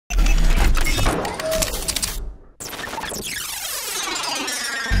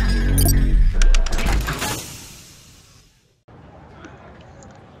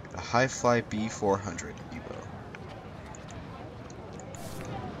High Fly B400 Evo.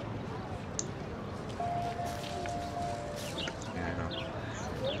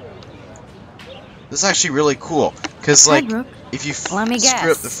 This is actually really cool, because, like, if you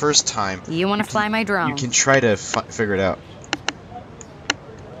screw up the first time, you want to fly my drone. You can try to figure it out.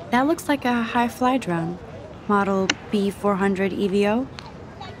 That looks like a high-fly drone. Model B400 EVO.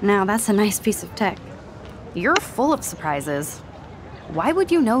 Now, that's a nice piece of tech. You're full of surprises. Why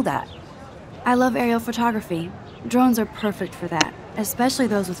would you know that? I love aerial photography. Drones are perfect for that, especially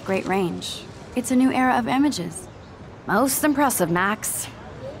those with great range. It's a new era of images. Most impressive, Max.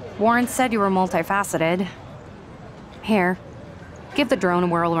 Warren said you were multifaceted. Here, give the drone a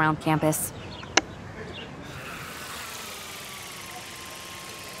whirl around campus.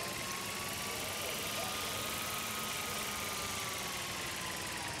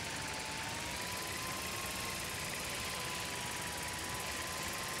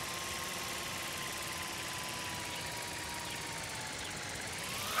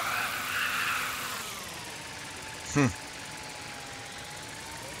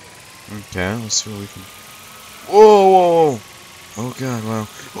 Okay, let's see what we can... Whoa, whoa, whoa! Oh god, wow.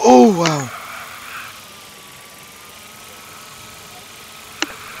 Oh, wow!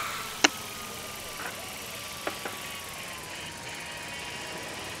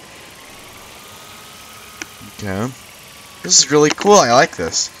 Okay. This is really cool, I like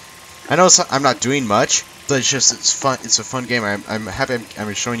this. I know I'm not doing much, but it's fun. It's a fun game. I'm happy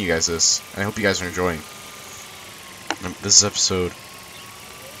I'm showing you guys this. I hope you guys are enjoying. This is episode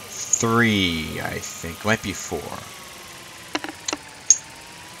 3, I think. Might be 4.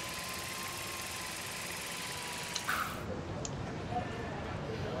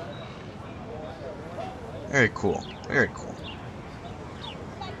 Very cool. Very cool.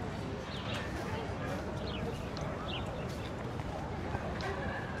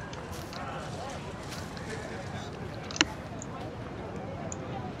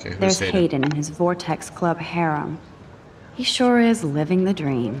 Okay, There's Hayden in his Vortex Club harem. He sure is living the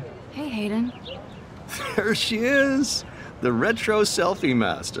dream. Hey, Hayden. There she is, the retro selfie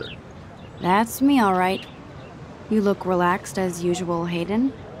master. That's me, all right. You look relaxed as usual,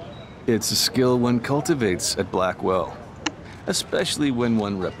 Hayden. It's a skill one cultivates at Blackwell, especially when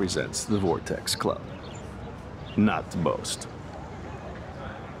one represents the Vortex Club. Not to boast.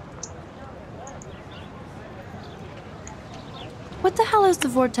 What the hell is the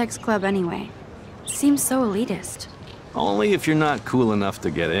Vortex Club anyway? Seems so elitist. Only if you're not cool enough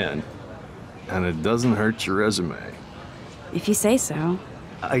to get in. And it doesn't hurt your resume. If you say so.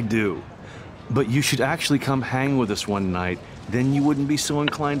 I do. But you should actually come hang with us one night, then you wouldn't be so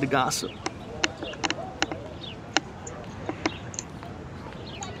inclined to gossip.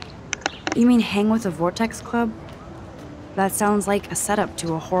 You mean hang with the Vortex Club? That sounds like a setup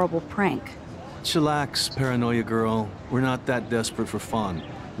to a horrible prank. Chillax, paranoia girl. We're not that desperate for fun.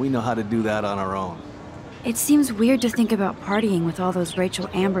 We know how to do that on our own. It seems weird to think about partying with all those Rachel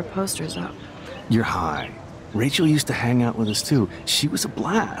Amber posters up. You're high. Rachel used to hang out with us too. She was a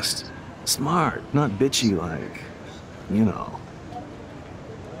blast. Smart, not bitchy like, you know.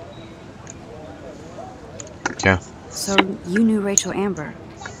 Yeah. So you knew Rachel Amber?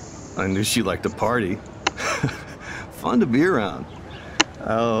 I knew she liked to party. Fun to be around.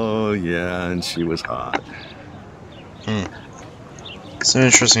 Oh, yeah, and she was hot. Some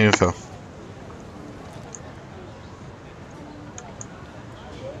interesting info.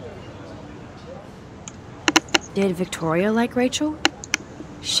 Did Victoria like Rachel?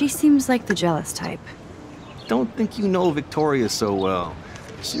 She seems like the jealous type. Don't think you know Victoria so well.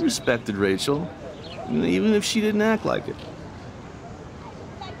 She respected Rachel, even if she didn't act like it.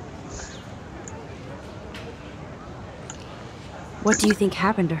 What do you think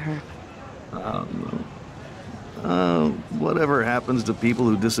happened to her? Whatever happens to people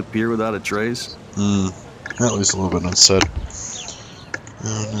who disappear without a trace. That was a little bit unsaid.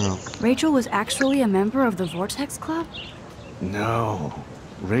 Oh no. Rachel was actually a member of the Vortex Club? No.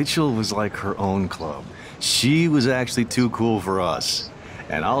 Rachel was like her own club. She was actually too cool for us.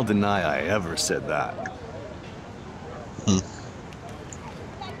 And I'll deny I ever said that.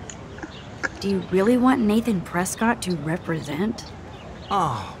 Do you really want Nathan Prescott to represent?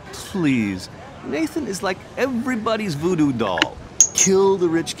 Oh, please. Nathan is like everybody's voodoo doll. Kill the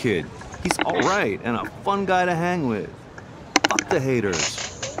rich kid. He's alright and a fun guy to hang with. Fuck the haters.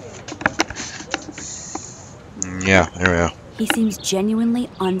 Yeah, there we go. He seems genuinely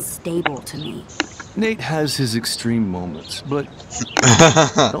unstable to me. Nate has his extreme moments, but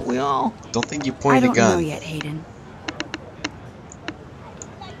don't we all? Don't think you I pointed a don't gun. know yet, Hayden.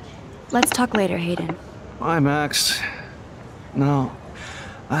 Let's talk later, Hayden. Bye, Max. No,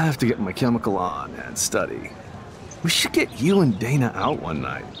 I have to get my chemical on and study. We should get you and Dana out one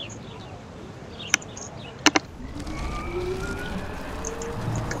night.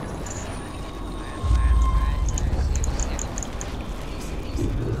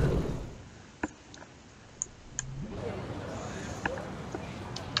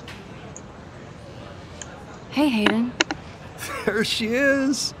 Hey, Hayden. There she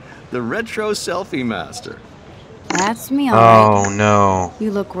is, the retro selfie master. That's me, alright. Oh no.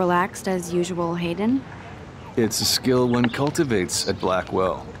 You look relaxed as usual, Hayden. It's a skill one cultivates at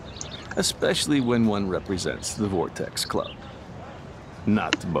Blackwell, especially when one represents the Vortex Club.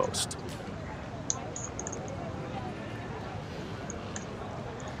 Not to boast.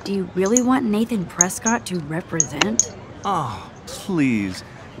 Do you really want Nathan Prescott to represent? Oh, please.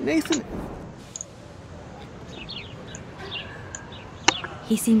 Nathan...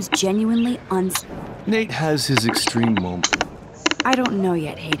 He seems genuinely Nate has his extreme moment. I don't know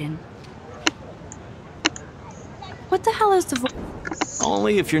yet, Hayden. What the hell is the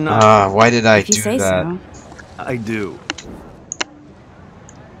Only if you're not... Why did I If you do say that? so. I do.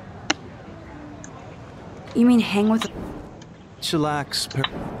 You mean hang with... Chillax.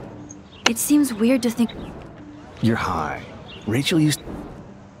 It seems weird to think... You're high. Rachel used...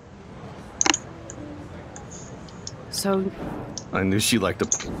 So, I knew she liked to...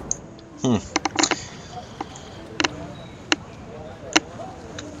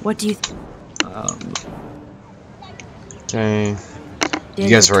 what do you... Okay. Did You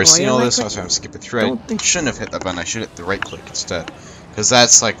guys have already Victoria seen all like this, it? so I'm skipping through. I shouldn't have hit that button. I should hit the right click instead, because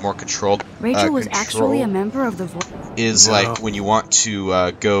that's like more controlled. Rachel was Control actually a member of the is No. like when you want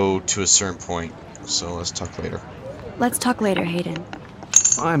to go to a certain point. So let's talk later. Let's talk later, Hayden.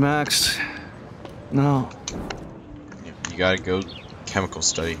 Bye, Max. No. You gotta go chemical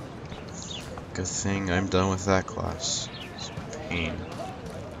study. Good thing I'm done with that class. It's a pain.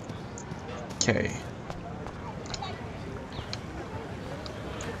 Okay.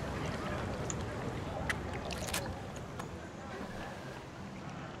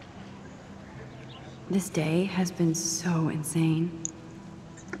 This day has been so insane.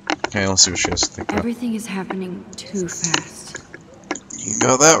 Okay, let's see what she has to think about. Everything is happening too fast. You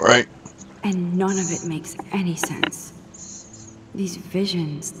got that right. And none of it makes any sense. These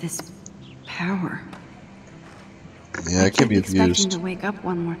visions, this power. Yeah, it can be I keep expecting abused. to wake up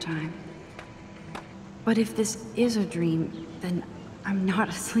one more time. But if this is a dream, then I'm not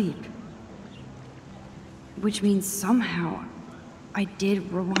asleep. Which means somehow I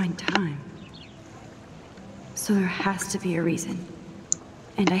did rewind time. So there has to be a reason.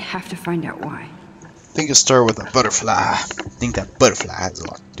 And I have to find out why. I think it started with a butterfly. I think that butterfly has a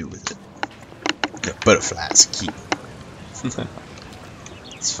lot to do with it. The butterfly's key.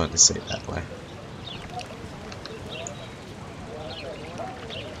 It's fun to say it that way.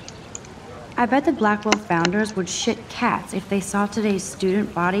 I bet the Blackwell founders would shit cats if they saw today's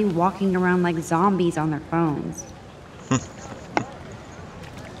student body walking around like zombies on their phones.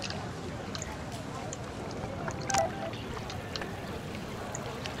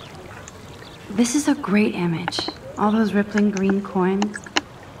 This is a great image. All those rippling green coins.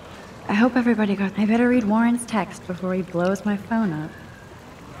 I hope everybody got... I better read Warren's text before he blows my phone up.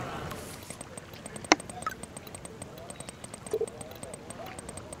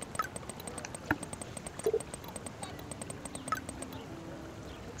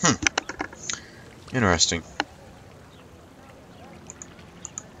 Interesting.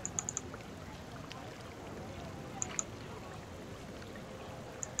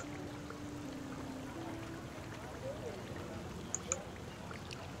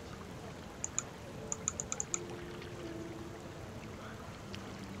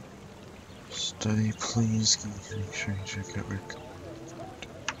 Study, please. Can you make sure you check out work?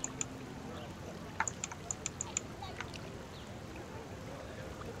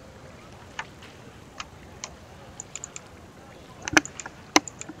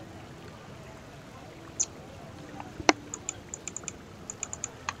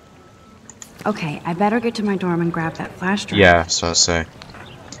 Okay, I better get to my dorm and grab that flash drive. Yeah, so I say.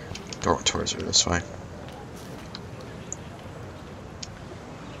 Dormitories are this way.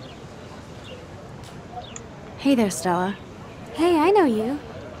 Hey there, Stella. Hey, I know you.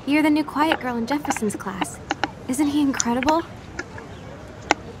 You're the new quiet girl in Jefferson's class. Isn't he incredible?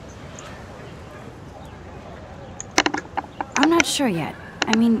 I'm not sure yet.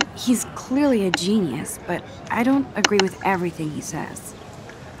 I mean, he's clearly a genius, but I don't agree with everything he says.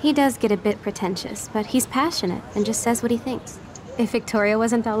 He does get a bit pretentious, but he's passionate and just says what he thinks. If Victoria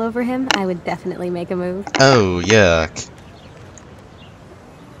wasn't all over him, I would definitely make a move. Oh, yuck.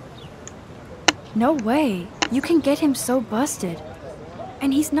 No way. You can get him so busted.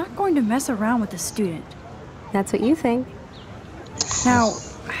 And he's not going to mess around with a student. That's what you think. Now,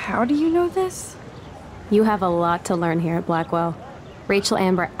 how do you know this? You have a lot to learn here at Blackwell. Rachel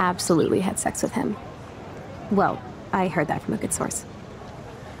Amber absolutely had sex with him. Well, I heard that from a good source.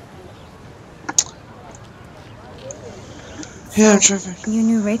 Yeah, I'm trying. You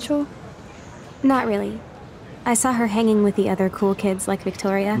knew Rachel? Not really. I saw her hanging with the other cool kids like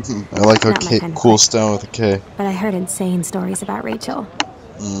Victoria. I like her Not my kind of cool place. style with a K. But I heard insane stories about Rachel.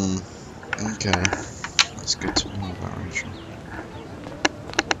 Okay. That's good to know about Rachel.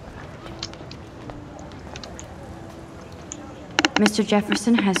 Mr.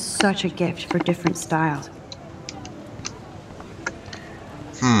 Jefferson has such a gift for different styles.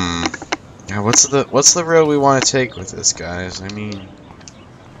 Yeah, what's the road we want to take with this, guys? I mean,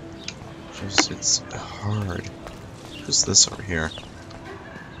 it's hard. Who's this over here?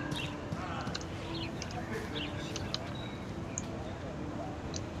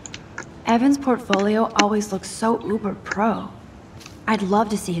 Evan's portfolio always looks so uber pro. I'd love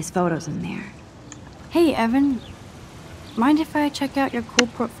to see his photos in there. Hey, Evan. Mind if I check out your cool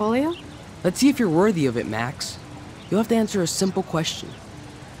portfolio? Let's see if you're worthy of it, Max. You'll have to answer a simple question.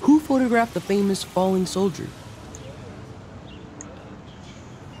 Who photographed the famous falling soldier?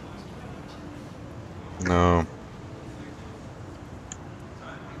 No.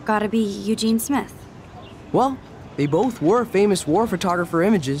 Gotta be Eugene Smith. Well, they both were famous war photographer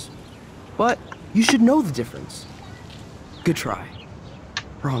images, but you should know the difference. Good try.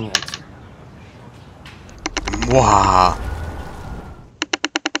 Wrong answer. Wow.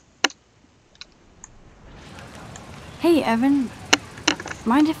 Hey, Evan.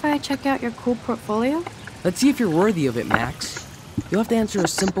 Mind if I check out your cool portfolio? Let's see if you're worthy of it, Max. You'll have to answer a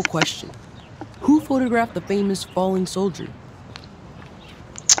simple question. Who photographed the famous falling soldier?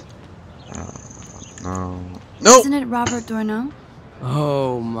 No. Nope. Isn't it Robert Doisneau?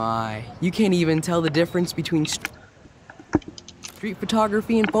 Oh my. You can't even tell the difference between street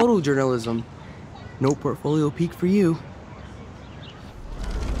photography and photojournalism. No portfolio peak for you.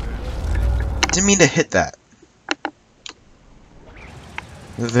 Didn't mean to hit that.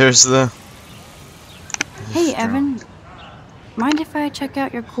 There's the... Hey, Evan. Mind if I check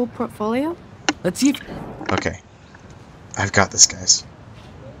out your cool portfolio? Let's see if... Okay. I've got this, guys.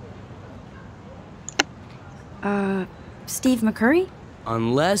 Steve McCurry?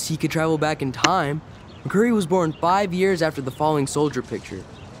 Unless he could travel back in time. McCurry was born 5 years after the falling soldier picture.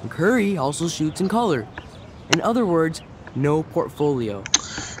 McCurry also shoots in color. In other words, no portfolio.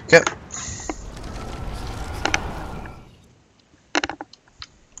 Okay.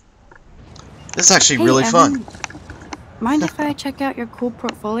 This is actually Hey, really Evan. fun. Mind if I check out your cool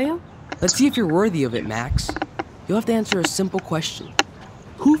portfolio? Let's see if you're worthy of it, Max. You'll have to answer a simple question.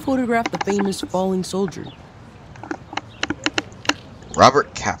 Who photographed the famous falling soldier?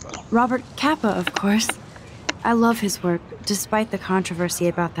 Robert Capa. Robert Capa, of course. I love his work, despite the controversy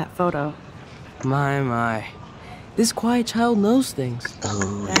about that photo. My. This quiet child knows things.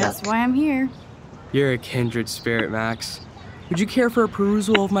 Oh, That's yuck. why I'm here. You're a kindred spirit, Max. Would you care for a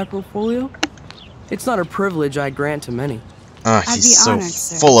perusal of my portfolio? It's not a privilege I grant to many. I'd He's be so honored,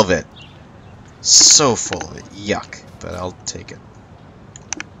 sir. full of it. So full of it. Yuck. But I'll take it.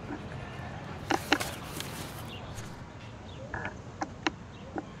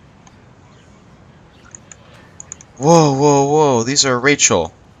 Whoa. These are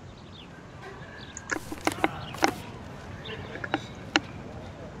Rachel.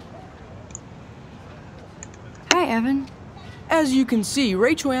 Hi, Evan. As you can see,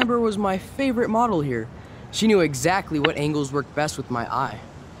 Rachel Amber was my favorite model here. She knew exactly what angles worked best with my eye.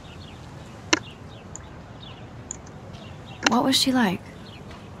 What was she like?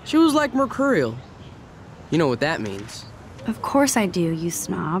 She was like mercurial. You know what that means. Of course I do, you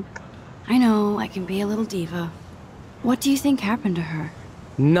snob. I know, I can be a little diva. What do you think happened to her?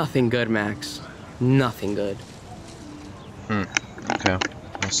 Nothing good, Max. Nothing good. Okay.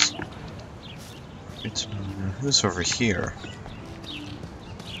 Let's... Who's over here?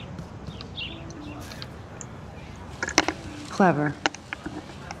 Clever.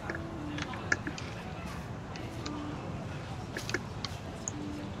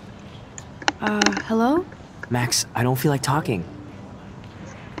 Hello? Max, I don't feel like talking.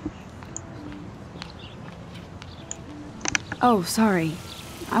 Oh, sorry.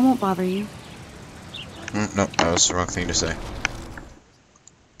 I won't bother you. No, that was the wrong thing to say.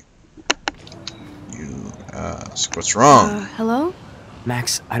 You ask what's wrong? Hello?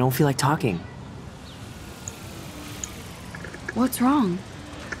 Max, I don't feel like talking. What's wrong?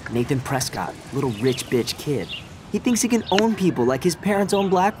 Nathan Prescott, little rich bitch kid. He thinks he can own people like his parents own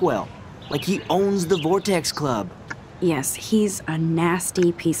Blackwell. Like he owns the Vortex Club. Yes, he's a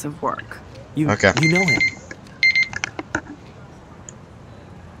nasty piece of work. You know him.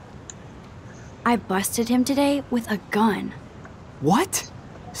 I busted him today with a gun. What?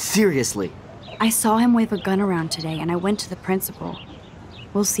 Seriously? I saw him wave a gun around today, and I went to the principal.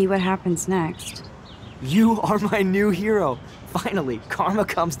 We'll see what happens next. You are my new hero. Finally, karma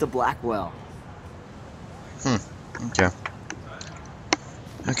comes to Blackwell. Okay.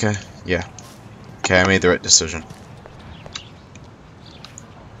 Okay, yeah. Okay, I made the right decision.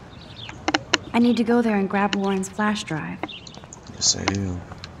 I need to go there and grab Warren's flash drive. Yes, I do.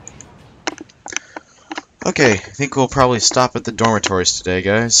 Okay, I think we'll probably stop at the dormitories today,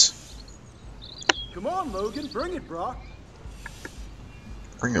 guys. Come on, Logan, bring it, brah.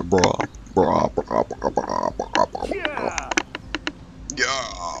 Bring it, bro. Yeah.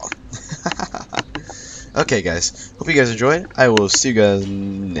 Yeah. Okay, guys. Hope you guys enjoyed. I will see you guys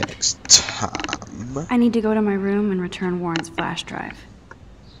next time. I need to go to my room and return Warren's flash drive.